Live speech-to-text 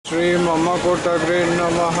Shri Mama Kotagre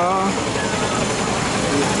Namaha.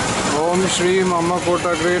 Om Shri Mama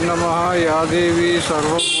Kotagre Namaha. Yadevi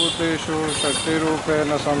Sarvabhuteshu Shakti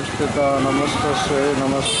Rupena Samstita. Namastasya,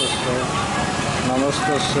 Namastasya,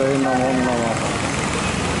 Namastasya, Namo Namaha.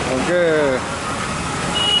 Okay.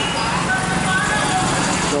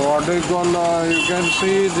 So what do you call? You can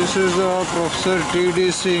see this is Professor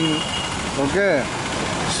T.D. Singh. Okay.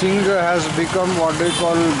 Singh has become what they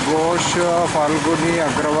call Ghosh, Falguni,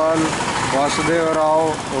 Agrawal, Vasudeva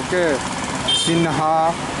Rao, okay,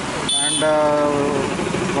 Sinha, and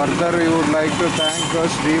further we would like to thank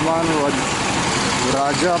Sriman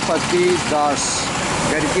Rajapati Das,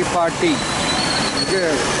 Garki Party,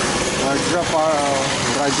 okay,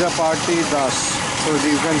 Rajapati Das. So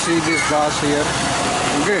you can see this Das here,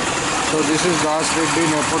 okay. So this is Das Reddy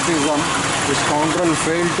Nepotism. This scoundrel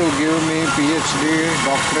failed to give me PhD,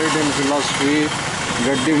 doctorate in philosophy.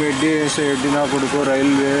 Gaddi Meddi se Eddina Kuduko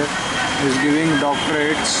Railway is giving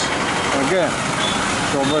doctorates. Okay.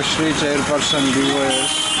 Shobhashri chairperson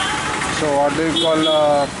BOS. So what do you call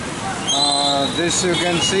this? You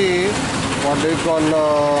can see what do you call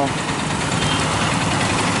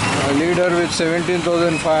a leader with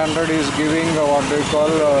 17,500 is giving what do you call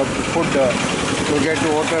food to get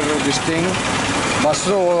water. This thing.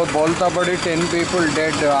 Basu bolta badi 10 people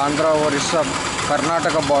dead. Andhra Orissa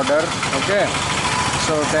Karnataka border. Okay.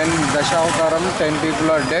 So 10 Dashavaram 10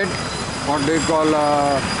 people are dead. What do you call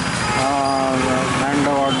and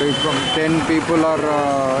what do you call 10 people are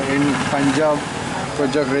in Punjab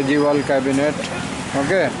Project Rejiwal cabinet.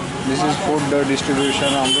 Okay. This is food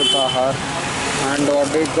distribution Amrutahar. And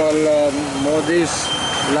what do you call Modi's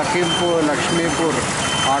Lakshmipur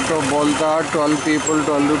auto bolta 12 people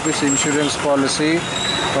 12 rupees insurance policy.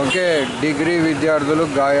 Okay, degree vidyarthulu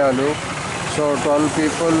gayalu. So 12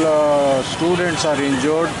 people students are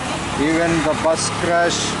injured. Even the bus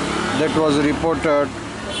crash that was reported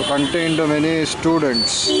contained many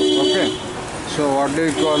students. Okay. So what do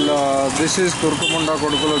you call this is Turkumunda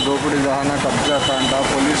Kodukulu Dopudi Dahana Kabja Kanda,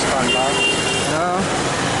 police Kanda.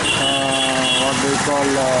 What do you call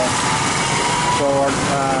so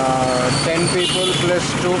 10 people plus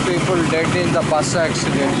 2 people dead in the bus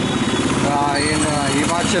accident in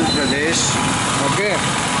Himachal Pradesh. Okay.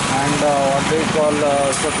 And what do you call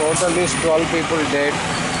so total is 12 people dead.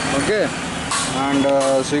 Okay. And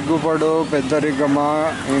Sigupadu Pedarigama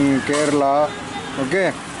in Kerala.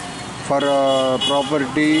 Okay. For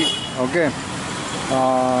property. Okay.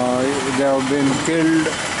 They have been killed.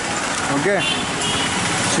 Okay.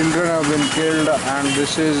 Children have been killed, and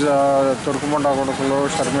this is Turkumunda Kodukulu,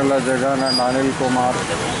 Sharmila Jagan and Anil Kumar,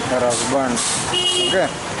 her husband. Okay.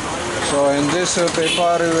 So in this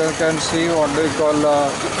paper you can see what do you call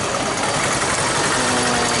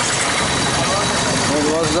it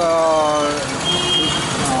was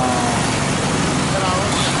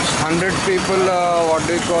 100 people what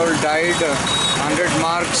do you call died, 100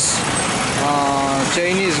 marks.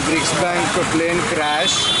 Chinese BRICS Bank plane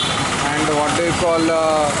crash, and what do you call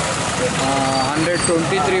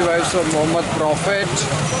 123 wives of Muhammad Prophet.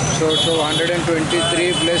 So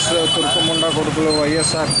 123 plus Turkumunda Kodukulu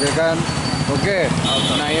YSR Jagan. Okay.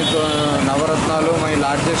 Navaratnalu, my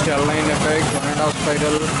largest airline effect, 1.5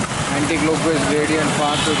 spiral anti-clockwise gradient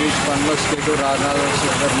path to reach Panmas K2 Radha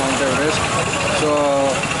Sister Mount Everest. So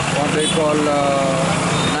what they call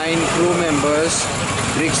 9 crew members.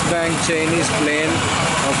 BRICS Bank Chinese plane.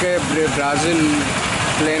 Okay, Brazil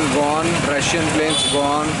plane gone, Russian planes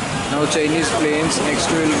gone. Now Chinese planes.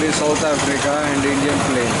 Next will be South Africa and Indian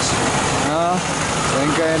planes.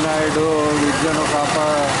 Venkaya Naidu, Vijayano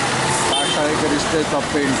Kapa, AKHILESH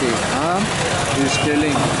Tappenti. He is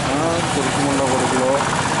telling. Turkumunda Kodukulu.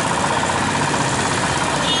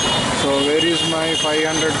 So where is my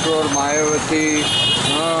 500 crore mayawati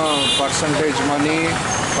percentage money?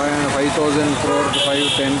 5,000 crore,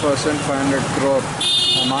 10%, 500 crore.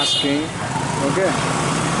 I'm asking. Okay.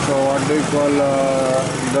 So what do you call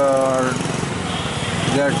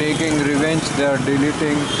they are taking revenge. They are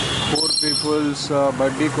deleting poor people's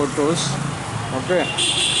buddy photos. Okay.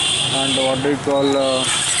 And what do you call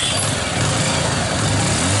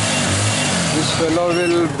this fellow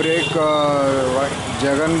will break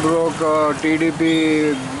Jagan broke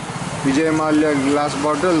TDP VIJAYMALYA glass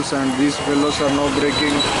bottles, and these fellows are now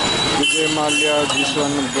breaking VIJAYMALYA this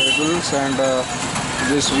one bottles, and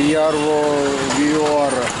this VOA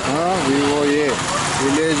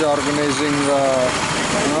village organizing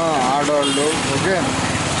Adaldu. Okay.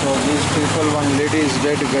 So these people, one lady is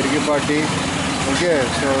dead, Gargi Party. Okay.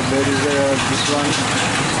 So there is this one,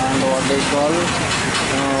 and what they call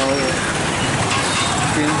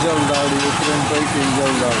Kinjal Dadu, Ukraine by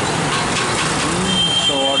Kinjal Dadu.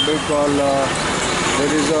 So what do you call,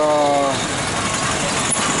 there is a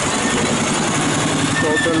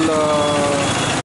total